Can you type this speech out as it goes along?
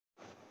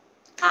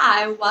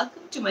Hi,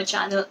 welcome to my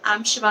channel.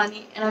 I'm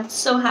Shivani and I'm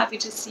so happy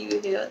to see you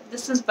here.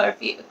 This is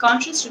Burfi, a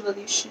conscious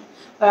revolution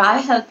where I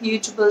help you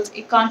to build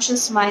a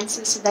conscious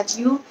mindset so that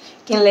you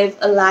can live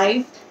a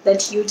life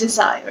that you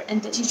desire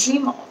and that you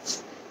dream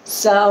of.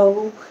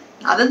 So,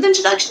 now that the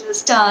introduction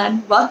is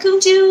done, welcome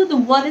to the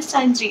water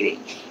signs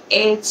reading.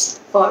 It's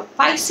for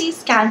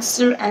Pisces,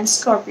 Cancer, and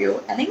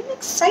Scorpio, and I'm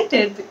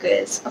excited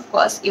because, of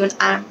course, even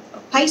I'm a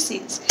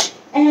Pisces.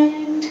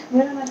 And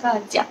where are my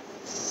cards? Yeah,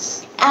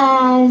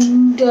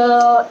 and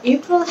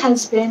April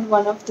has been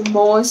one of the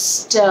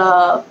most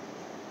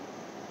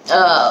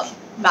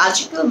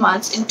magical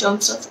months in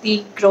terms of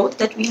the growth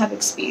that we have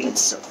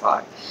experienced so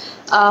far.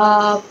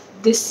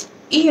 This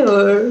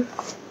year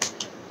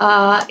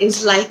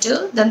is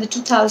lighter than the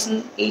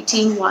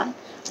 2018 one,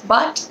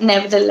 but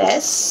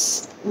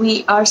nevertheless,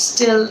 we are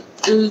still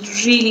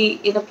really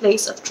in a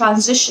place of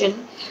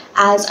transition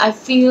as I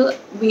feel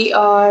we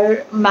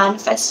are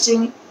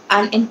manifesting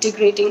and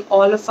integrating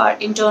all of our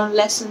internal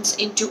lessons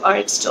into our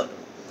external.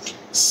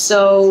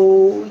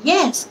 So,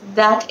 yes,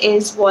 that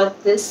is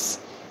what this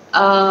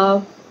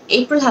uh,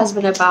 April has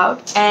been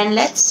about. And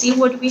let's see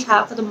what we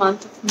have for the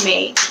month of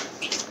May.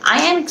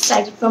 I am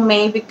excited for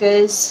May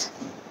because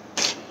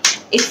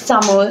it's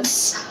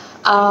summers.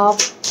 As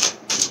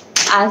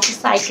the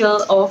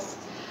cycle of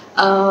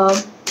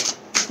uh,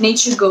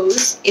 nature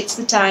goes, it's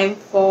the time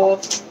for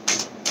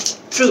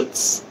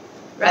fruits,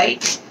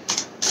 right?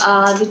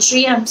 The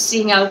tree I'm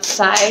seeing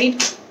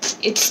outside,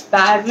 it's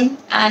barren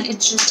and it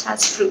just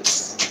has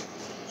fruits.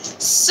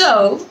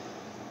 So,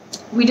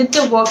 we did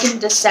the work in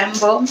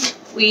December,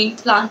 we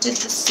planted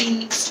the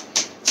seeds,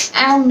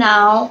 and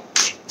now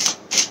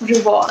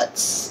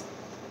rewards.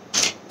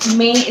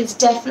 May is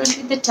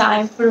definitely the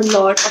time for a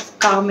lot of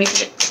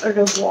karmic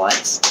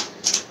rewards.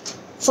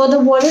 For the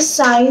water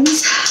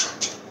signs,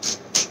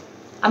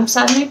 I'm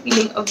suddenly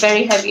feeling a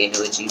very heavy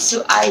energy,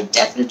 so I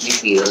definitely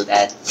feel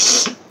that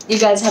you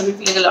guys have been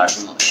feeling a lot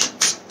of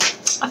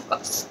emotions, of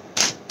course.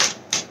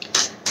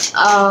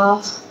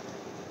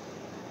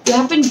 We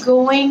have been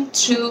going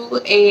through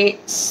a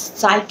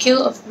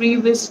cycle of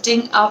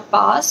revisiting our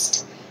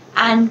past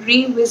and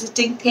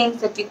revisiting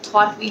things that we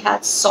thought we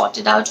had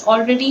sorted out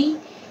already,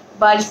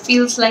 but it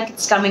feels like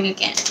it's coming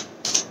again.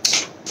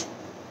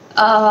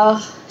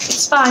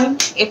 It's fine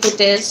if it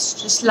is,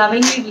 just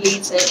lovingly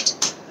release it.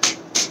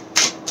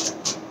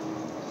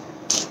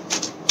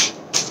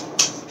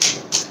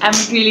 I'm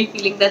really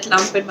feeling that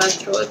lump in my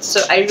throat,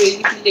 so I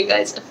really feel you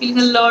guys are feeling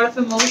a lot of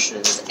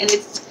emotions, and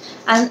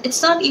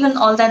it's not even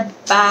all that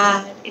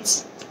bad.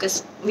 It's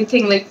because we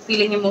think like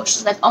feeling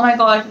emotions like, oh my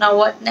god, now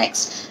what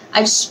next?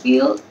 I just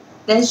feel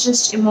there's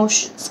just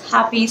emotions,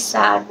 happy,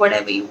 sad,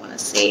 whatever you want to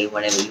say,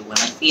 whatever you want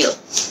to feel,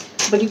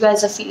 but you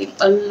guys are feeling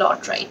a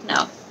lot right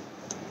now.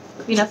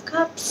 Queen of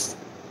Cups.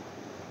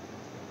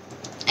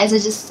 As I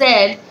just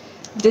said,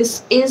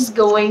 this is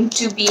going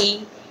to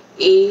be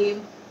a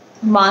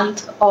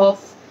month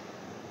of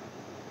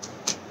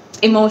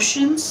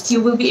emotions. You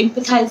will be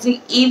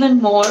empathizing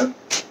even more,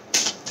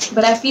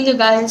 but I feel you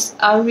guys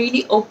are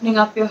really opening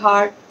up your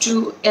heart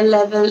to a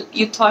level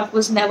you thought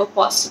was never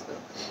possible.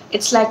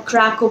 It's like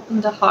crack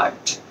open the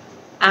heart,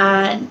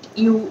 and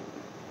you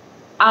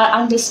are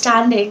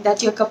understanding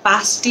that your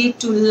capacity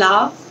to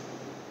love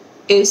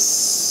is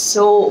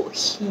so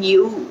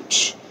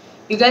huge.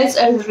 You guys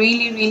are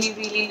really, really,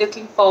 really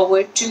looking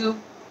forward to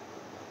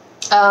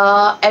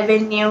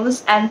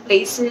avenues and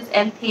places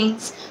and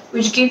things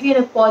which give you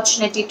an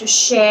opportunity to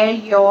share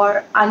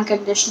your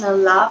unconditional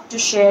love, to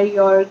share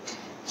your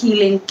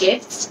healing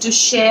gifts, to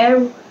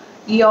share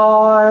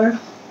your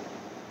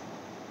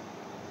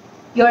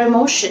your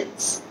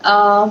emotions.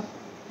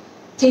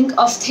 Think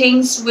of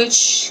things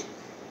which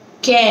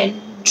can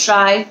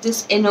drive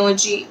this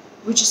energy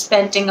which is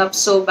penting up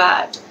so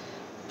bad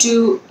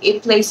to a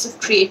place of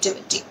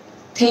creativity.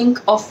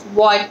 Think of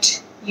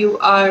what you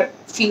are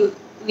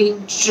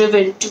feeling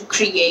driven to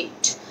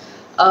create.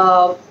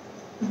 Uh,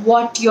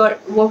 what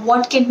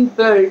can be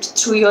built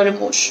through your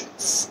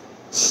emotions,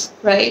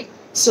 right?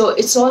 So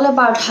it's all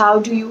about how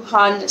do you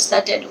harness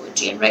that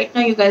energy. And right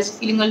now, you guys are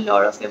feeling a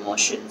lot of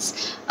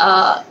emotions.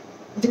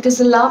 Because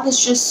the love is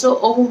just so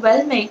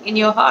overwhelming in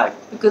your heart,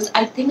 because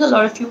I think a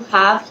lot of you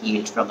have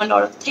healed from a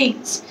lot of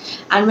things,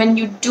 and when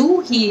you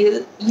do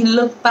heal you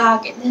look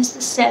back and there's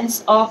the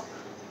sense of,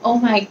 oh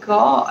my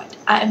god,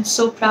 I am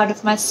so proud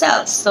of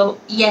myself. So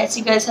yes,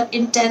 you guys have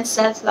intense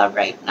self-love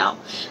right now.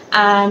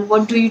 And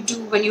what do you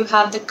do when you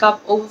have the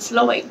cup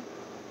overflowing?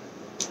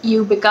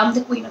 You become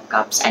the Queen of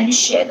Cups and you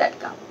share that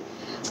cup.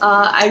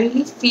 I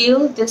really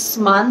feel this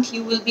month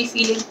you will be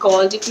feeling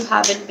called, if you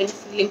haven't been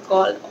feeling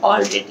called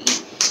already,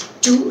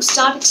 to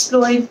start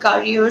exploring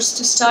careers,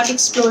 to start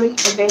exploring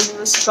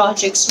avenues,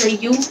 projects where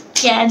you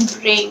can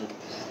bring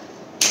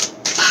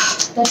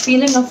that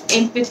feeling of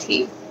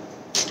empathy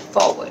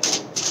forward.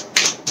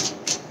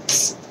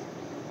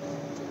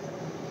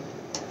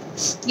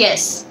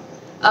 Yes,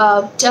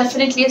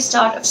 definitely a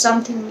start of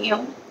something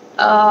new.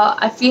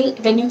 I feel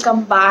when you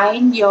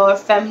combine your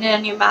feminine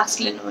and your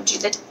masculine energy,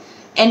 that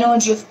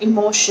energy of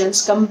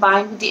emotions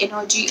combined with the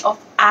energy of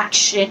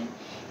action,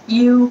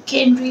 you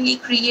can really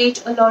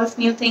create a lot of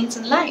new things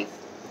in life.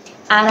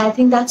 And I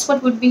think that's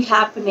what would be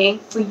happening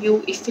for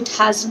you if it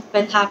hasn't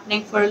been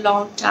happening for a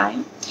long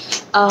time.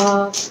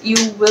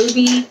 You will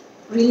be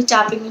really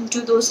tapping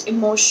into those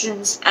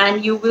emotions,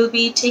 and you will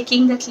be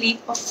taking that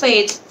leap of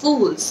faith.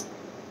 Fools,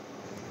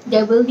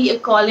 there will be a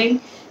calling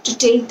to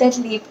take that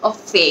leap of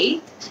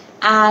faith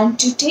and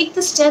to take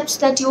the steps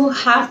that you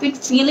have been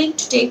feeling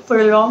to take for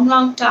a long,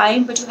 long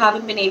time, but you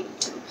haven't been able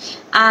to.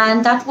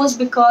 And that was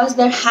because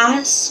there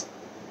has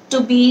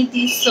to be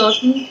these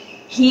certain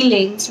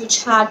healings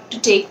which had to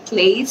take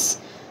place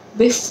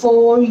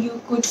before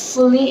you could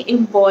fully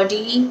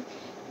embody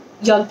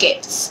your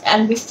gifts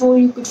and before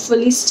you could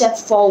fully step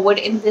forward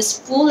in this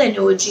full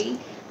energy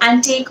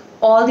and take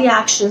all the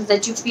actions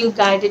that you feel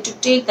guided to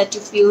take, that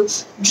you feel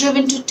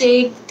driven to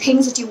take, the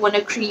things that you want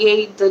to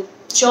create, the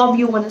job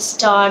you want to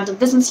start, the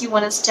business you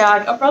want to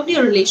start, or probably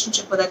a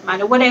relationship for that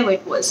matter, whatever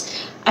it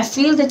was. I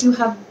feel that you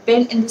have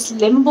been in this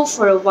limbo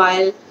for a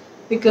while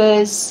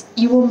because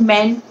you were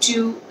meant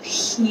to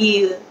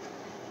heal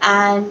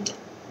and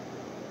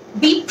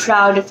be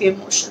proud of your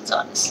emotions,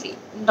 honestly,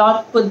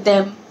 not put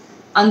them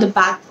on the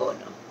back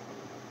burner,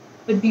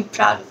 but be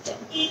proud of them.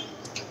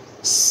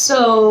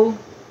 So,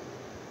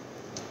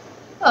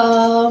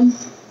 um,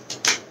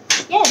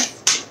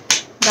 yes,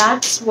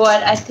 that's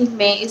what I think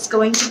May is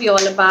going to be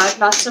all about.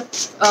 Lots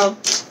of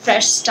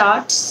fresh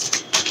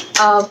starts,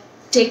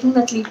 taking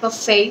that leap of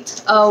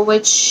faith,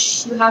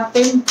 which you have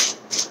been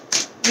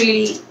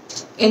really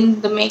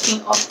in the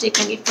making of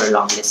taking it for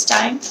longest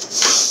time.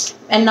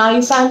 And now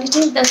you finally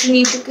take that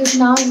leap because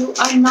now you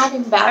are not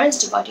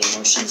embarrassed about your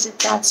emotions, if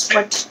that's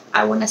what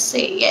I want to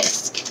say.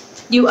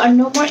 Yes, you are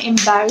no more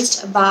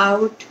embarrassed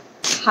about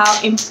how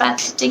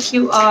empathetic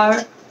you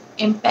are.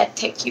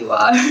 Empathic you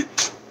are.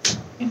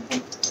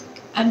 Empathetic.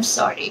 I'm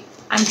sorry.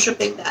 I'm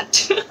tripping that.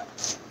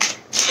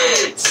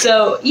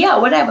 So, yeah,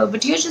 whatever.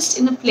 But you're just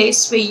in a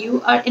place where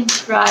you are in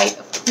pride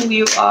of who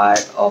you are,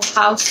 of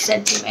how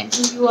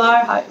sentimental you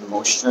are, how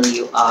emotional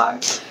you are,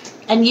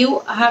 and you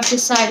have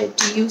decided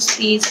to use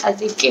these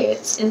as a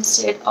gifts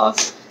instead of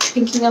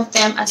thinking of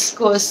them as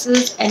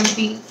curses and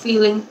be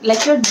feeling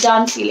like you're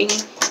done feeling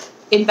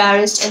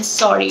embarrassed and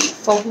sorry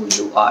for who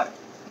you are,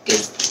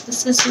 because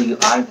this is who you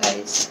are,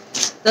 guys.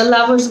 The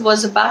lovers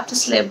was about to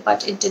slip,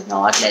 but it did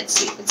not. Let's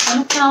see if it's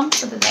gonna come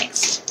for the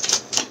next.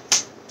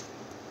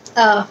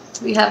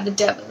 We have the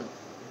devil.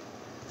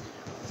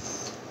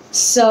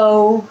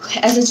 So,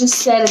 as I just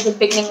said at the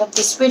beginning of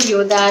this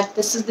video, that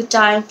this is the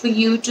time for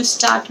you to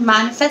start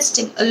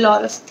manifesting a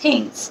lot of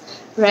things,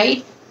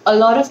 right? A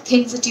lot of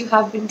things that you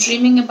have been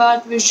dreaming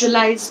about,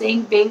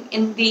 visualizing, being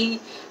in the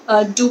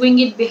doing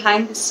it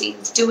behind the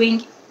scenes,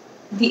 doing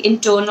the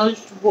internal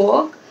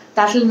work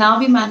that will now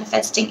be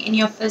manifesting in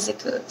your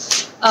physical.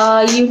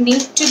 You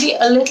need to be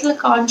a little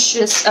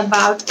conscious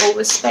about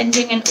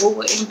overspending and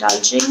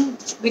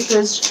overindulging,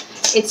 because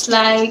it's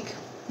like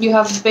you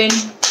have been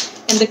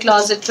in the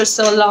closet for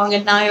so long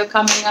and now you're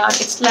coming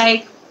out. It's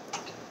like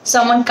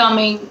someone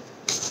coming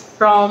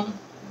from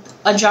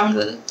a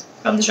jungle,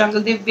 from the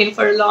jungle they've been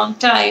for a long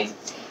time,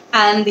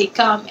 and they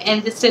come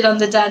and they sit on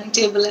the dining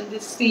table and they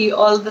see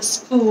all this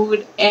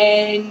food,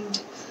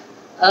 and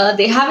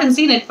they haven't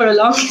seen it for a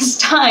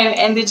longest time,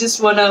 and they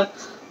just want to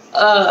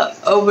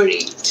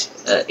overeat,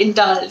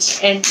 indulge,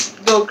 and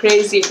go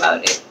crazy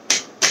about it.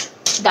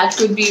 That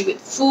could be with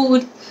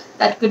food,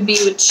 that could be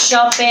with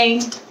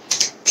shopping.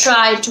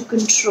 Try to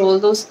control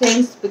those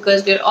things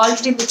because we're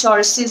already in the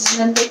Taurus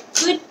season and there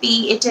could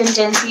be a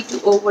tendency to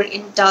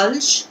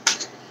overindulge.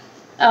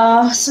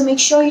 So make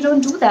sure you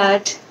don't do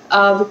that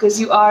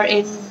because you are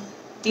in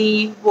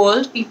the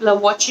world, people are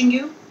watching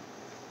you,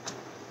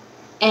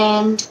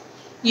 and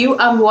you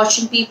are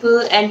watching people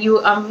and you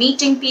are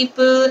meeting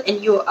people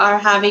and you are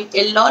having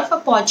a lot of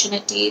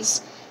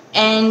opportunities,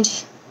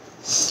 and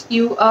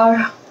you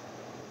are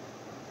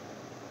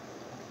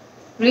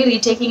really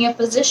taking a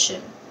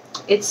position.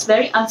 It's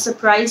very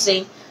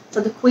unsurprising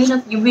for the Queen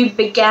of. We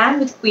began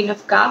with Queen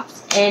of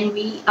Cups, and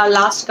our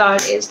last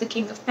card is the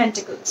King of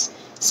Pentacles.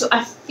 So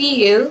I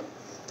feel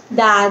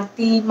that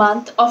the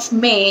month of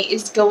May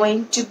is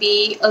going to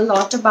be a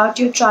lot about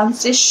your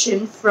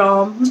transition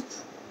from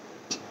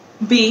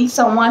being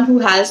someone who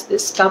has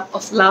this cup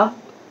of love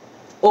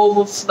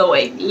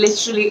overflowing,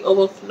 literally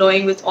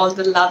overflowing with all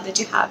the love that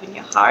you have in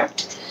your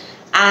heart,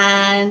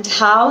 and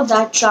how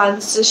that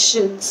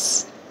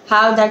transitions,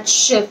 how that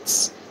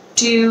shifts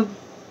to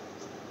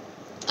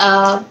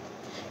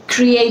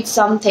create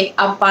something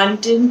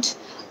abundant,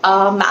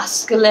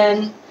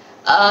 masculine,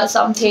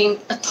 something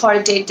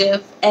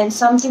authoritative, and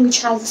something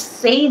which has a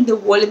say in the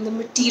world, in the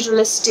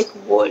materialistic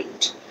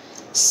world.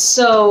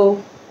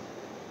 So,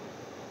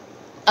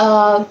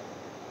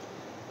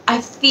 I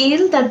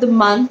feel that the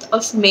month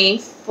of May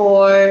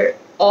for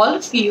all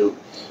of you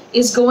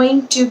is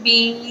going to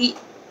be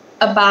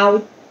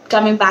about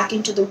coming back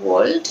into the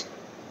world.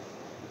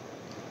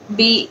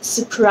 Be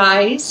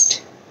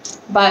surprised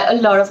by a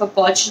lot of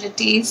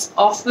opportunities,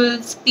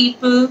 offers,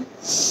 people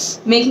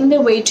making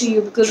their way to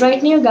you, because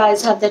right now you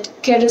guys have that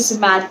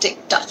charismatic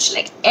touch.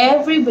 Like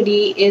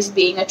everybody is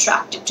being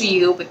attracted to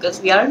you because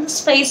we are in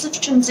this phase of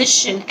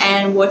transition,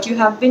 and what you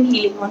have been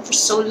healing on for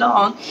so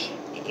long,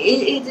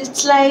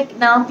 it's like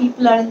now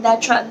people are in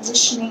that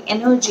transitioning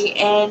energy,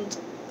 and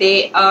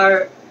they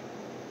are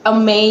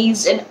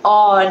amazed and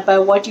awed by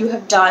what you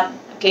have done,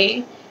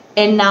 okay?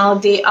 And now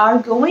they are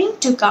going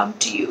to come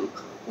to you,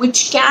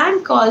 which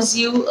can cause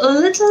you a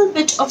little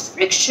bit of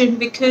friction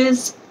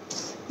because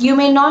you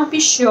may not be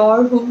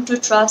sure whom to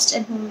trust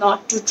and whom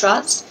not to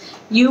trust.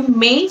 You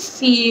may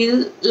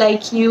feel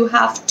like you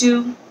have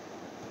to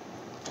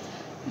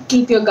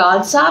keep your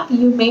guards up.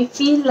 You may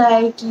feel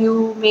like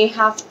you may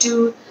have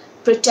to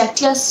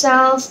protect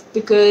yourself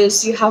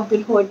because you have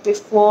been hurt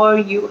before.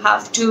 You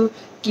have to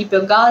keep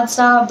your guards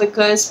up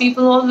because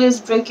people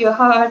always break your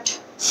heart,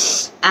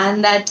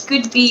 and that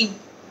could be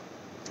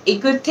a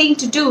good thing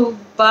to do,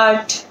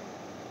 but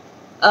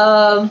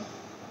um,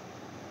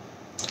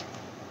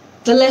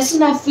 the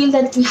lesson I feel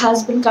that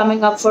has been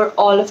coming up for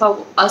all of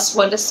us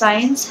water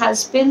signs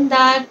has been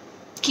that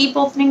keep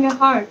opening your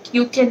heart.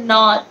 You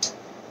cannot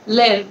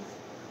live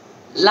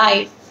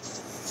life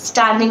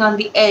standing on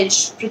the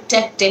edge,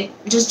 protecting,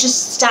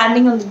 just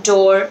standing on the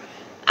door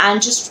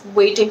and just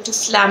waiting to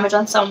slam it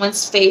on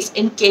someone's face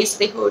in case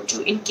they hurt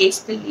you, in case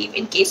they leave,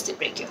 in case they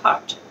break your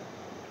heart.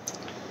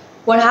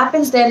 What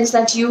happens then is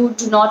that you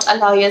do not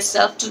allow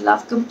yourself to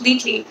love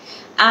completely.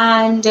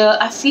 And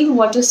I feel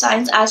water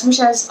signs, as much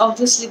as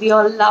obviously we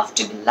all love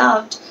to be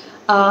loved,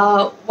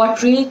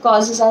 what really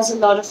causes us a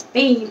lot of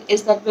pain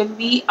is that when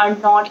we are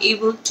not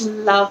able to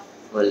love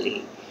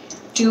fully,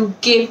 to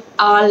give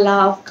our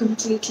love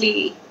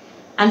completely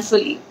and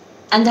fully,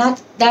 and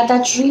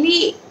that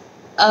really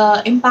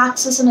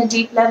impacts us on a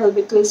deep level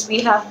because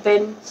we have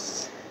been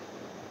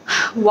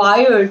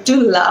wired to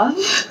love,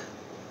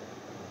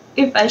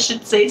 if I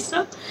should say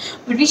so.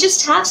 But we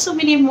just have so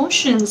many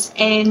emotions,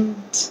 and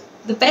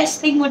the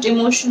best thing what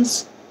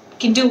emotions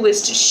can do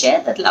is to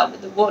share that love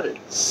with the world,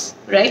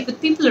 right?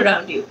 With people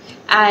around you.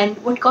 And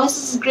what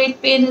causes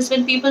great pain is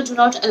when people do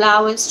not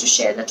allow us to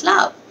share that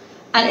love.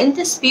 And in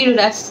this period,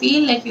 I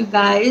feel like you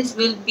guys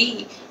will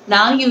be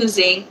now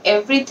using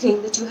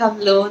everything that you have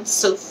learned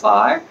so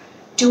far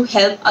to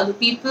help other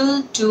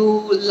people, to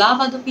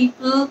love other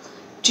people,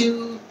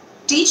 to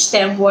teach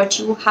them what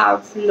you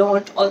have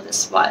learned all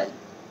this while.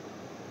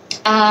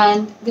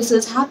 And this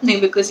is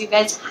happening because you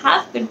guys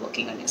have been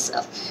working on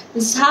yourself.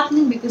 This is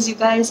happening because you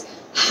guys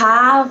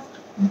have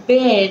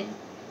been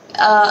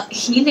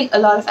healing a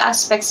lot of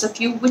aspects of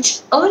you which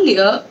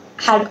earlier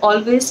had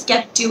always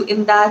kept you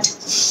in that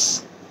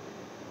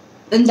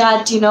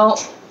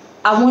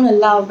I want to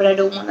love but I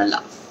don't want to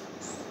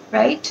love,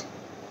 right?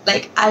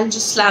 Like I'll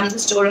just slam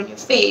this door on your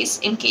face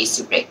in case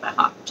you break my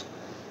heart.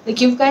 Like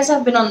you guys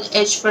have been on the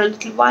edge for a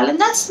little while, and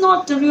that's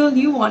not the real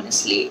you,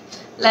 honestly.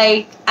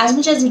 Like as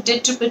much as you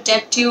did to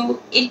protect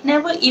you, it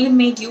never even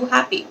made you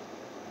happy,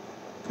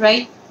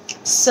 right?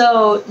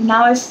 So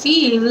now I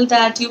feel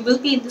that you will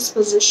be in this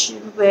position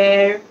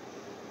where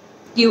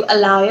you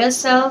allow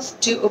yourself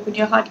to open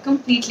your heart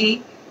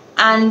completely,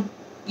 and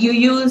you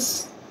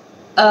use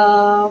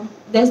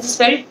there's this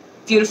very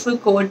beautiful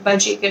quote by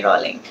J.K.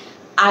 Rowling.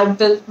 I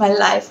built my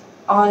life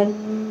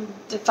on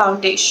the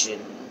foundation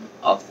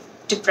of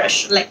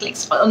depression, like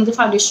on the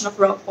foundation of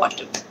rock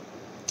bottom.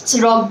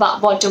 So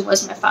bottom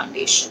was my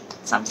foundation,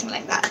 something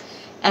like that.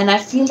 And I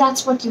feel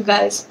that's what you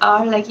guys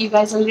are. Like you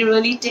guys are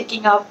literally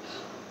taking up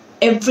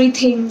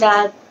everything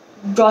that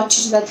brought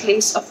you to that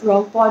place of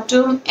rock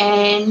bottom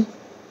and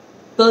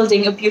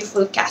building a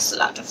beautiful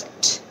castle out of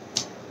it.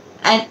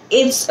 And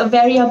it's a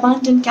very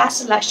abundant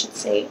castle, I should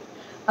say.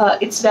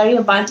 It's very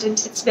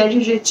abundant, it's very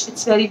rich,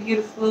 it's very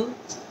beautiful.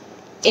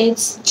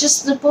 It's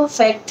just the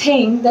perfect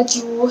thing that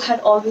you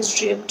had always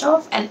dreamed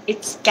of, and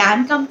it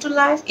can come to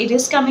life. It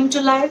is coming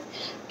to life.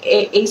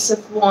 Ace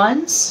of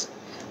Wands.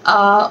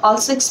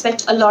 Also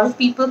expect a lot of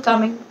people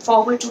coming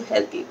forward to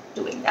help you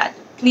doing that.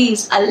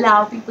 Please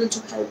allow people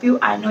to help you.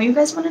 I know you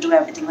guys want to do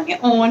everything on your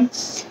own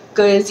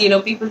because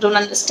people don't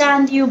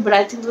understand you, but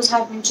I think those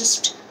have been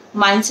just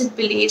mindset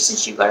beliefs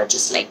that you gotta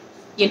just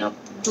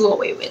do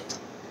away with.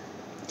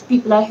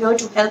 People are here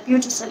to help you,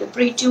 to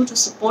celebrate you, to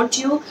support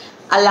you.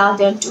 Allow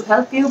them to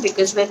help you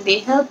because when they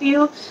help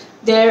you,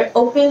 there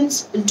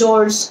opens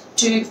doors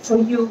for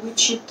you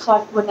which you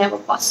thought were never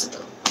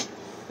possible,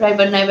 right?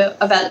 But never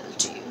available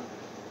to you.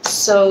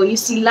 So you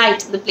see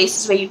light in the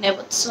places where you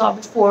never saw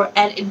before,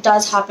 and it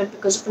does happen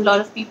because of a lot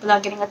of people are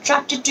getting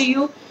attracted to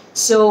you.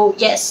 So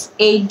yes,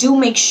 do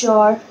make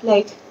sure,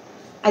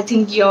 I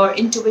think your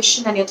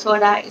intuition and your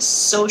third eye is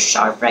so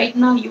sharp right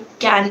now. You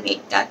can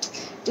make that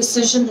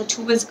decision that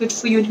who is good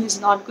for you and who is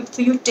not good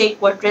for you.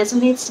 Take what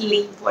resonates,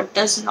 leave what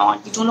does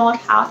not. You do not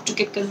have to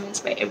get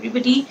convinced by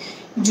everybody.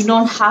 You do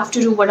not have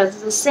to do what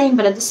others are saying,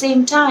 but at the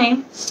same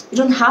time, you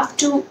don't have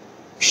to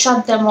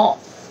shut them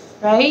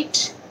off,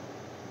 right?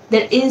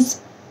 There is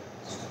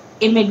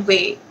a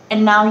midway,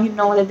 and now you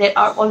know that there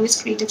are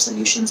always creative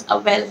solutions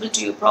available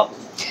to your problem.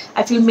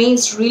 I feel May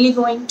is really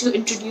going to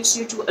introduce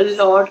you to a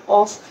lot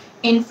of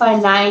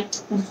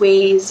infinite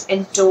ways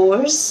and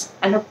doors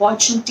and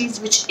opportunities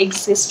which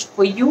exist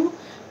for you,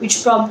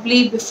 which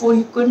probably before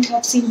you couldn't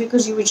have seen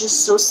because you were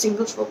just so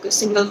single focused,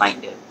 single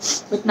minded.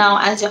 But now,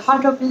 as your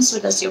heart opens, so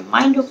does your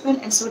mind open,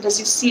 and so does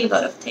you see a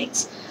lot of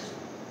things.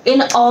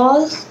 In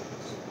all,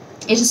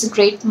 it is a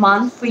great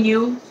month for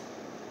you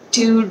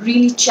to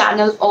really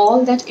channel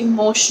all that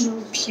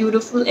emotional,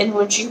 beautiful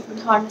energy you've been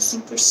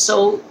harnessing for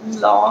so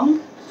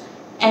long,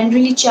 and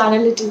really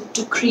channel it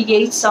to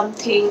create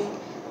something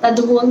that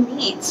the world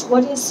needs.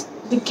 What is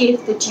the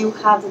gift that you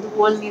have that the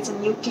world needs,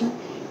 and you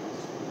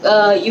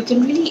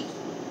can really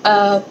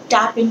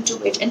tap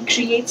into it and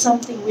create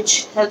something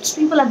which helps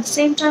people at the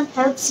same time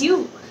helps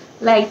you.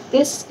 Like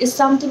this is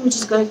something which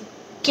is going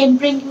can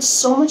bring you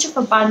so much of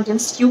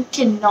abundance you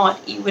cannot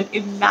even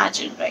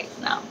imagine right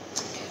now.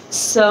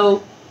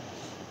 So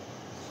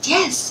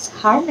yes,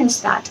 harness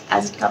that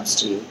as it comes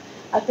to you.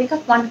 I'll pick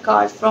up one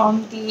card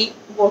from the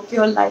Walk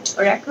Your Light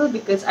Oracle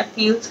because I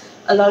feel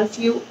a lot of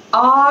you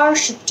are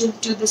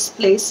shifted to this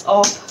place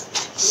of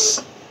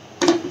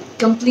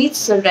complete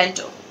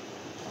surrender,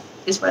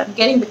 is what I'm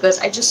getting because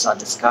I just saw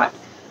this card.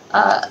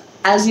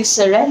 As you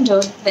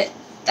surrender,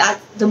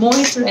 that the more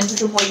you surrender,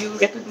 the more you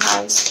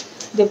recognize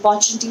the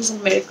opportunities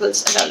and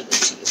miracles available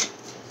to you.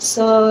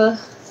 So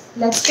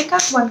let's pick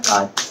up one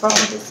card from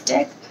this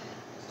deck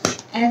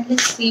and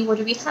let's see what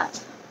do we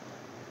have.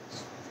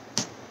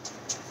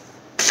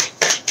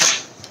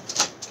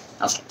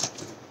 Okay,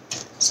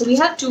 so we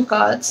have two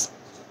cards,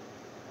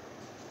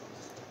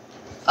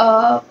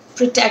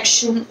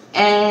 protection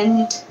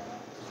and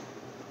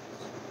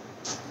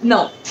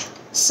no.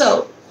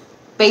 So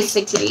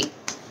basically,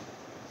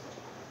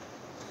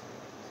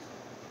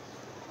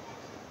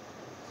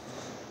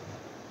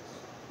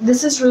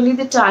 this is really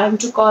the time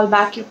to call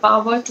back your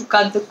power, to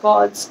cut the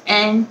cords,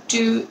 and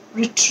to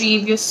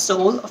retrieve your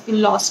soul of your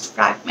lost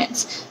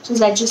fragments. So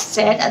as I just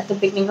said at the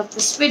beginning of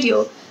this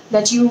video,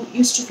 that you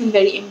used to feel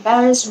very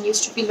embarrassed and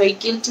used to feel very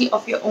guilty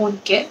of your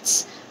own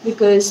gifts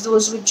because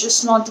those were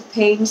just not the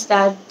things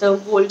that the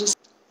world is.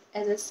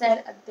 As I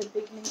said at the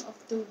beginning of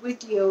the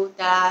video,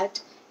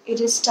 that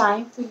it is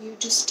time for you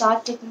to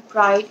start taking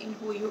pride in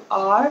who you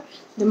are.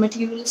 The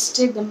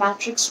materialistic, the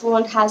matrix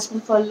world has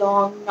been for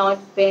long not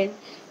been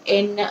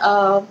in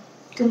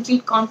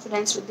complete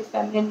confidence with the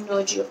feminine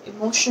energy of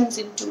emotions,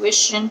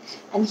 intuition,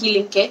 and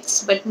healing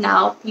gifts. But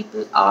now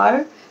people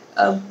are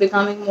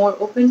becoming more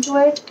open to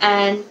it,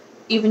 and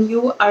even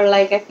you are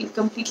like, I feel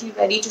completely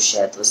ready to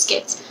share those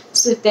gifts.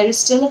 So if there is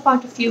still a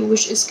part of you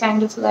which is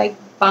kind of like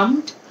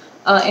bummed,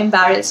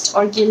 embarrassed,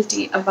 or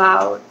guilty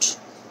about,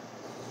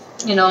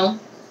 you know,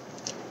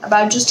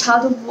 about just how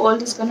the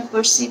world is going to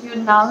perceive you,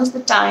 now is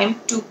the time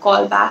to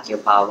call back your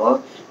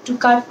power, to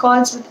cut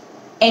cords with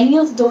any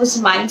of those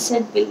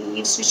mindset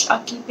beliefs which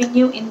are keeping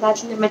you in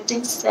that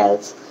limiting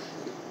self,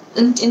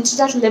 into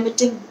that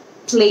limiting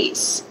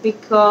place,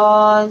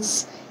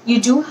 because you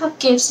do have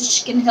gifts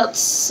which can help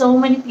so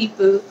many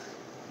people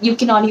you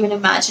cannot even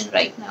imagine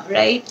right now,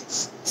 right?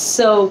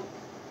 So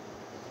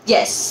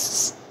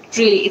yes,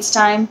 really, it's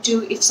time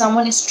to, if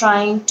someone is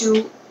trying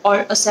to,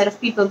 or a set of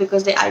people,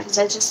 because they, as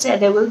I just said,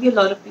 there will be a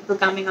lot of people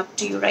coming up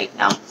to you right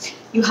now.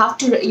 You have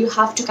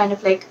to kind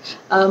of like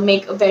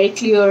make a very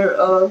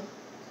clear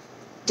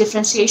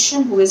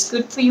differentiation, who is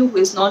good for you, who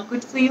is not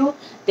good for you.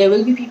 There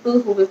will be people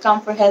who will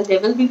come for help, there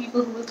will be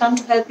people who will come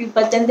to help you,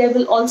 but then there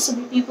will also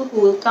be people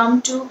who will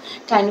come to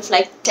kind of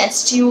like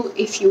test you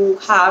if you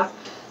have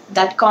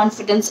that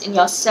confidence in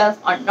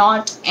yourself or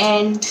not.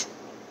 And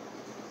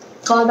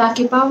call back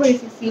your power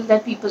if you feel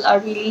that people are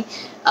really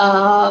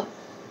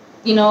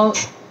you know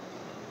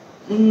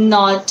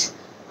not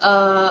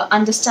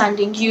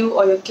understanding you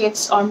or your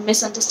gifts, or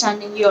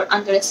misunderstanding you, or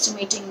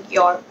underestimating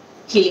your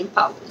healing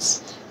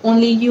powers.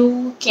 Only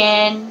you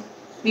can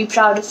be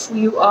proud of who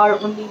you are.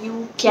 Only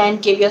you can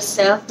give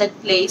yourself that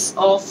place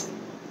of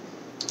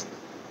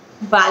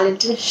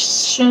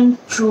validation,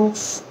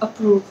 proof,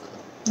 approval.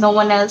 No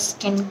one else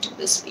can do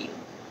this for you.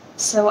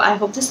 So I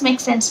hope this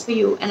makes sense for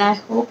you, and I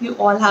hope you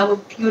all have a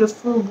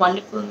beautiful,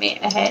 wonderful May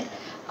ahead.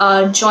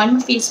 Join my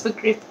Facebook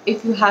group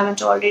if you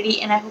haven't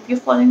already, and I hope you're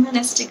following me on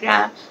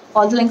Instagram.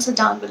 All the links are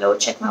down below.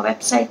 Check my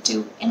website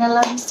too, and I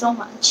love you so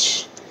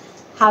much.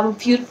 Have a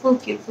beautiful,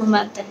 beautiful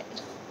month ahead.